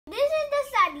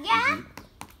Yeah.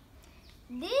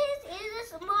 This is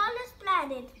the smallest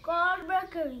planet called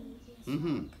Mercury.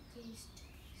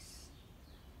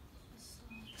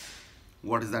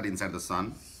 What is that inside the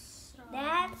sun?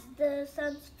 That's the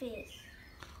sun's face.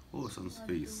 Oh, sun's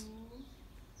face.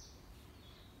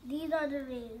 These are the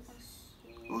rays.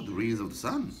 Oh, the rays of the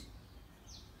sun.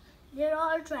 They're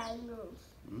all triangles.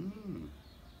 Mm.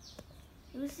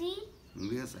 You see?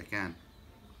 Yes, I can.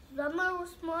 Some are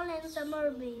small and some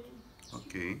are big.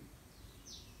 Okay.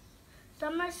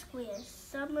 Some are squares.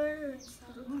 Some are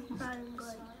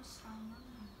triangles.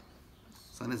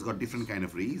 Sun has got different kind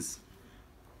of rays.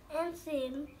 And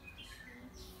same.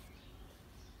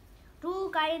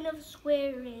 Two kind of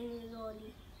square rays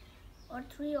only. Or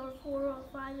 3 or 4 or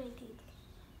 5, I think.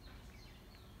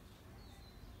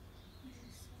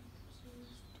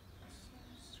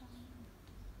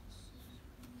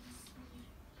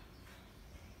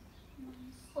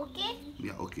 Okay?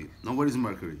 Yeah, okay. Now what is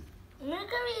Mercury?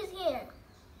 Mercury is here.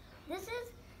 This is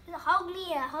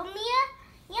Haumea. Haumea,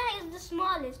 yeah, is the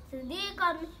smallest. They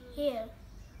come here.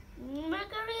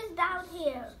 Mercury is down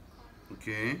here.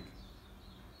 Okay.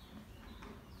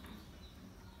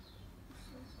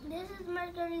 This is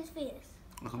Mercury's face.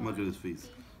 Mercury's face.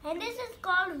 And this is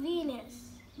called Venus.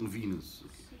 Venus.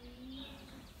 Okay.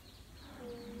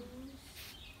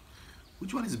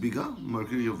 Which one is bigger,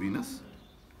 Mercury or Venus?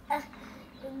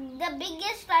 The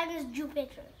biggest one is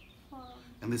Jupiter.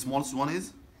 And the smallest one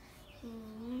is?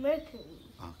 Mercury.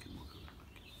 Okay, Mercury.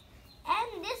 Okay.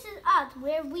 And this is Earth,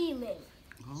 where we live.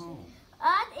 Oh.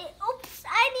 Earth is, oops,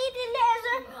 I need a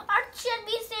laser. Earth should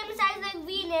be same size like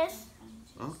Venus.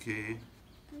 Okay.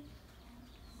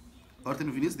 Earth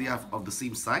and Venus, they are of the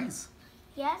same size?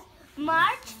 Yes.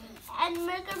 Mars and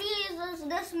Mercury is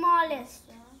the smallest.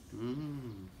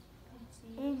 Mm.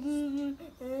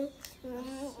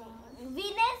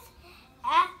 Venus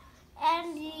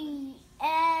and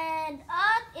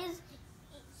Earth is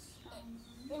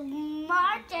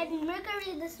Mars and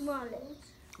Mercury the smallest.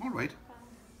 All right.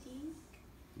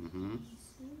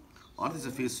 Earth is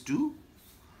a face too?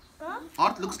 Huh?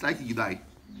 Earth looks like Yuudai.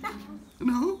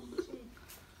 No?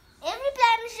 Every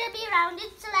planet should be round.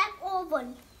 It's like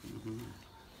oval.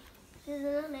 This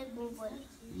is like oval.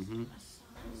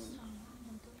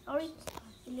 Sorry,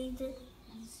 laser.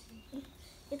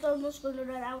 It's almost going to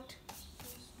run out.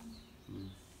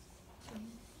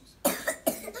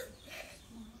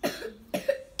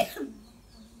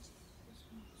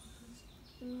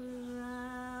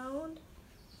 Round.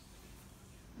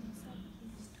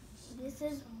 This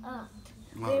is Earth,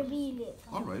 where we live.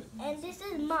 All right. And this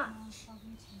is Mars.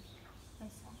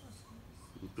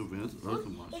 Venus, Earth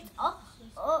and Mars. It's all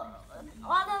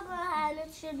of the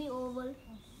planets should be oval.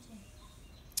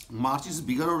 Mars is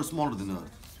bigger or smaller than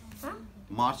Earth? Huh?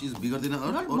 Mars is bigger than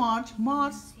Earth? Not or- March,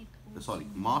 Mars. Sorry,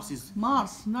 Mars is...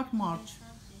 Mars, not March.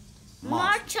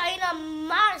 Mars, China,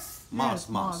 Mars. Mars, Yes, Mars,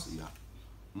 Mars. yeah.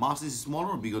 Mars is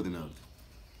smaller or bigger than Earth?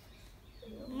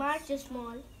 Mars is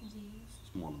small.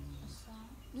 Smaller.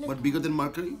 But bigger than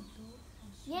Mercury?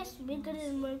 Yes, bigger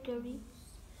than Mercury.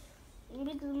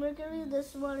 Because Mercury is the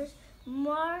smallest.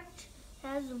 Mars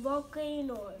has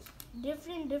volcanoes.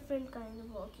 Different kind of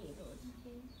volcanoes.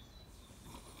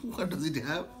 What does it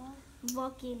have?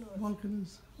 Volcanoes.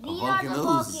 Volcanoes. These are the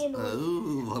volcanoes.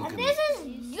 Oh, volcanoes. And this is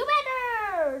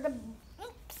Jupiter.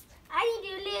 Oops, I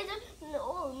need a laser.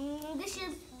 No, this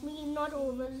should be not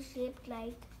oval shaped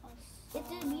like. It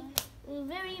should be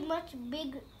very much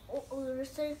big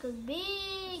circle.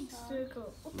 Big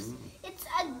circle. Oops, it's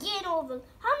again oval.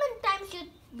 How many times should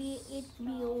it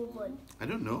be oval? I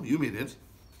don't know. You made it.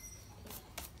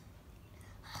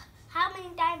 How many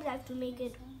times I have to make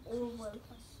it oval?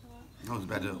 That was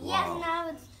better. Yes, Wow. now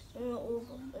it's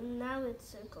oval. Now it's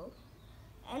circle.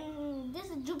 And this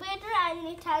is Jupiter, and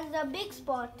it has a big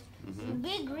spot,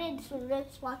 big red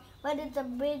spot, but it's a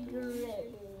big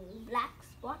black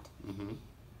spot.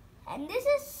 And this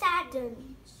is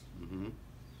Saturn, and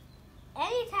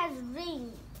it has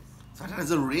rings. Saturn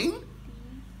has a ring?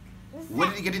 Where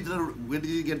did you get it? Where did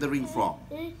you get the ring from?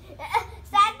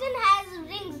 Saturn has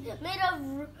rings made of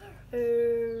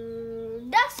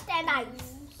dust and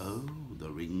ice. Oh, the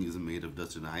ring is made of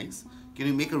dust and ice. Can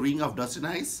you make a ring of dust and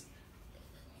ice?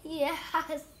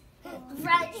 Yes,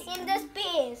 right in the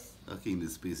space. Okay, in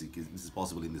this space, this is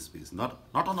possible in this space. Not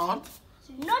on Earth.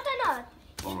 Not on Earth.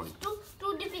 All right.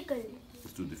 Too difficult.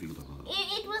 It's too difficult on Earth.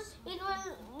 It was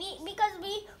because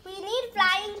we need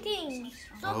flying things.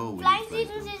 So Oh, we flying need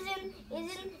things flying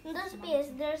is in the space.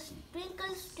 There's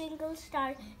twinkle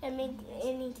star and make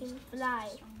anything fly.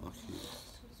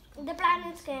 Okay. The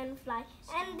planets can fly.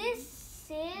 And this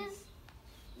is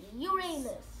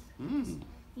Uranus.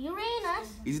 Uranus.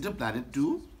 Is it a planet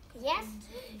too? Yes.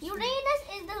 Uranus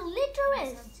is the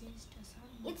litterest.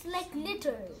 It's like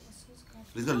litter.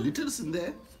 There's got litters in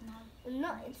there.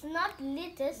 No, it's not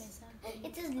litters.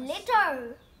 It is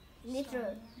litter.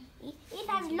 Litter. It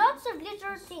has lots of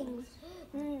litter things.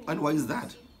 And why is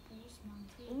that?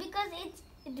 Because it's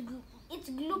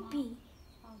gloopy.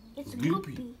 It's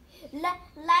Gloopy. gloopy.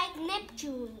 Like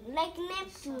Neptune. Like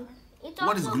Neptune. It's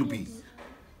What is also gloopy?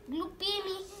 Gloopy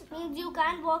means you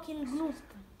can't walk in gloop.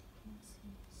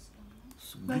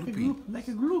 Like a Gloopy. glue. Like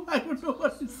a glue. I don't know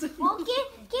what to say.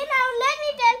 Okay, now let me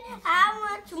tell how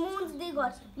much moons they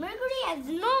got. Mercury has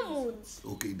no moons.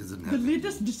 Okay, it doesn't The have.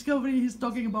 latest discovery he's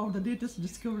talking about. The latest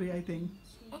discovery, I think.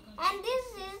 And this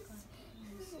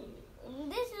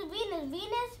is Venus.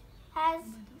 Venus has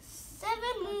 7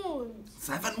 moons.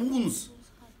 7 moons.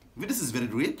 Venus is very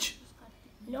rich.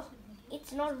 No,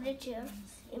 it's not richer.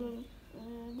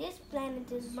 This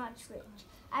planet is much rich.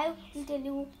 I will tell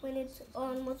you when it's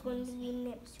almost going to be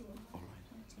Neptune.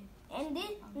 And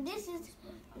this is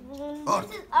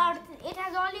Earth. Earth. It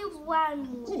has only 1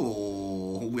 moon.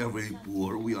 Oh, we are very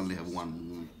poor. We only have 1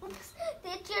 moon.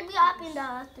 It should be up in the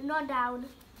earth, not down.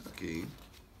 Okay.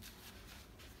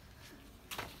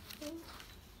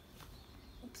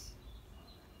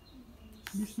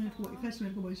 This minute ko, ikas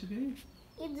minute ko ba isa kayo?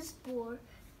 It is poor.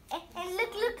 And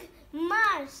look,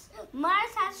 Mars.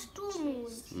 Mars has 2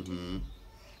 moons. Mm-hmm.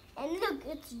 And look,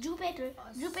 it's Jupiter.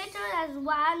 Jupiter has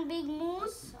 1 big moon.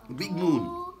 Big moon.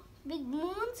 2 big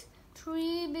moons,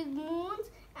 3 big moons,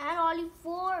 and only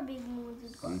 4 big moons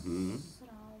it got. Mm-hmm.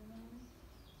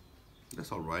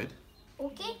 That's all right.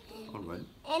 Okay? All right.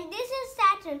 And this is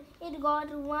Saturn. It got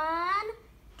 1,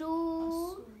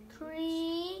 2,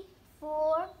 3,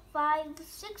 4, 5,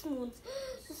 6 moons.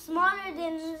 Smaller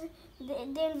than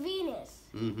Venus.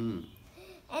 Mm-hmm.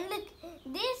 And look,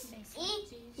 this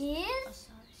is Uranus.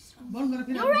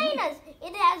 Uranus.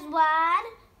 It has 1,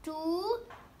 2,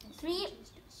 3,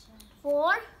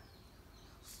 4,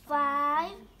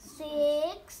 5,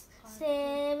 6,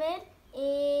 7,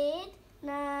 8,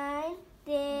 9,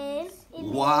 10,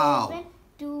 11, Wow.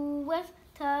 12,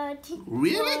 13,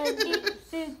 Really? 14,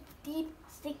 15,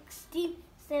 16,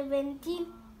 17,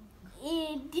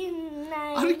 18, 19.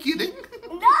 Are you kidding?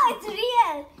 No, it's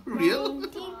real. Real?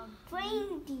 19,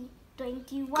 20,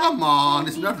 21. Come on,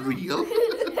 it's not real.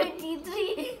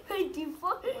 23,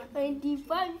 24,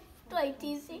 25,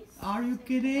 26, Are you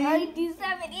kidding?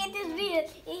 27. It is real.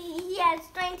 He has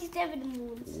 27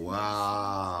 moons.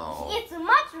 Wow. It's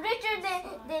much richer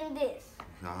than this.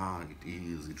 Yeah, it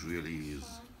is. It really is.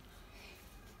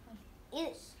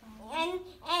 And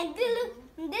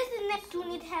look, this is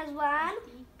Neptune. It has 1,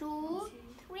 2,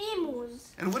 3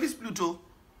 moons. And what is Pluto?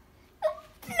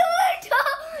 Pluto!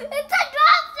 It's a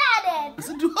dwarf planet. It's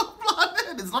a dwarf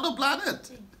planet. It's not a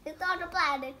planet. It's not a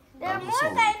planet. There are I'm more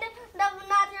sorry. kind of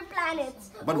other planets.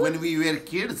 But when we were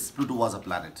kids, Pluto was a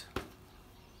planet.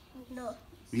 No.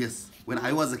 Yes. When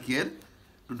I was a kid,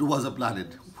 Pluto was a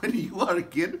planet. When you are a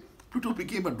kid, Pluto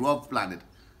became a dwarf planet.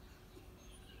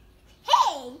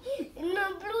 Hey! No,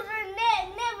 Pluto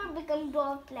never become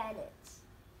dwarf planets.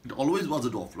 It always was a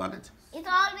dwarf planet. It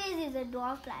always is a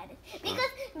dwarf planet.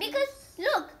 Because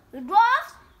look,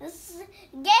 dwarfs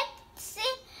get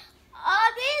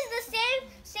always the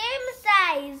same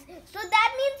size. So that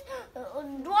means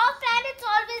dwarf planets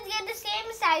always get the same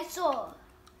size.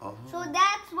 So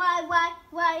that's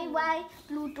why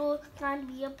Pluto can't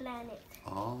be a planet.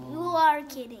 Oh, You are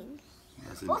kidding.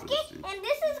 that's Okay, interesting. and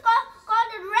this is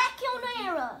called a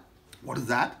raccoonera. What is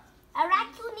that? A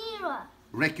raccoonera.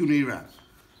 Raccoonera.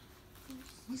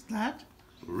 What's that?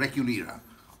 Raccoonera.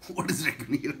 What is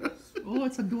Raccoonera? Oh,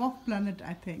 it's a dwarf planet,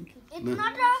 I think. It's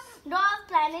not a dwarf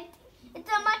planet. It's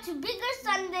a much bigger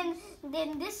sun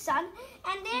than this sun.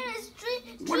 And there is three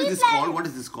What is this planets. called? What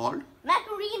is this called?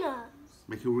 Macarena.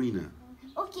 Macarena.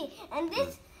 Okay, and this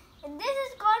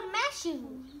is called Mashu.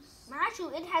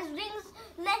 Mashu. It has rings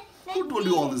like Who told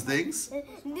you all Venus. these things?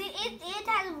 It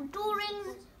has 2 rings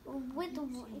with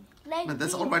like. Man,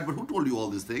 that's all right, but who told you all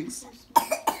these things?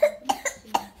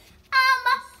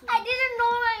 I didn't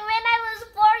know when I was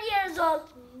 4 years old.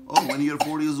 Oh, when you're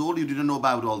 4 years old, you didn't know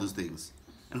about all these things.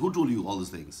 And who told you all these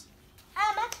things?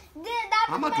 That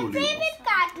was Amma my told you. favorite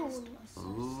cartoon.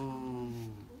 Oh.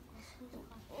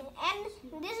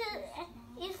 And this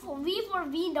is for V for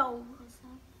Vino.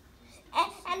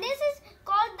 And this is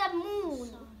called the moon.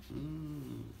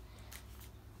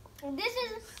 This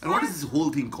is. And what is this whole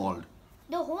thing called?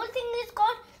 The whole thing is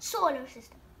called solar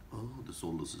system. Oh, the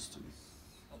solar system.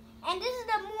 And this is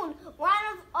the moon, one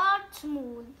of Earth's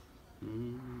moon.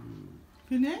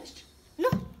 Finished? No,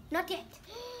 not yet.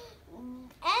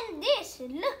 And this,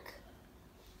 look,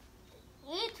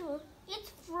 it's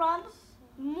from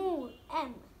moon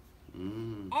M.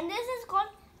 And this is called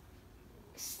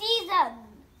season.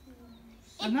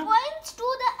 It Anna? points to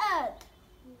the earth.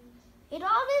 It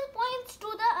always points to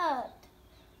the earth.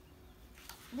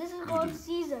 This is called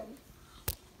season.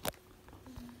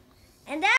 And that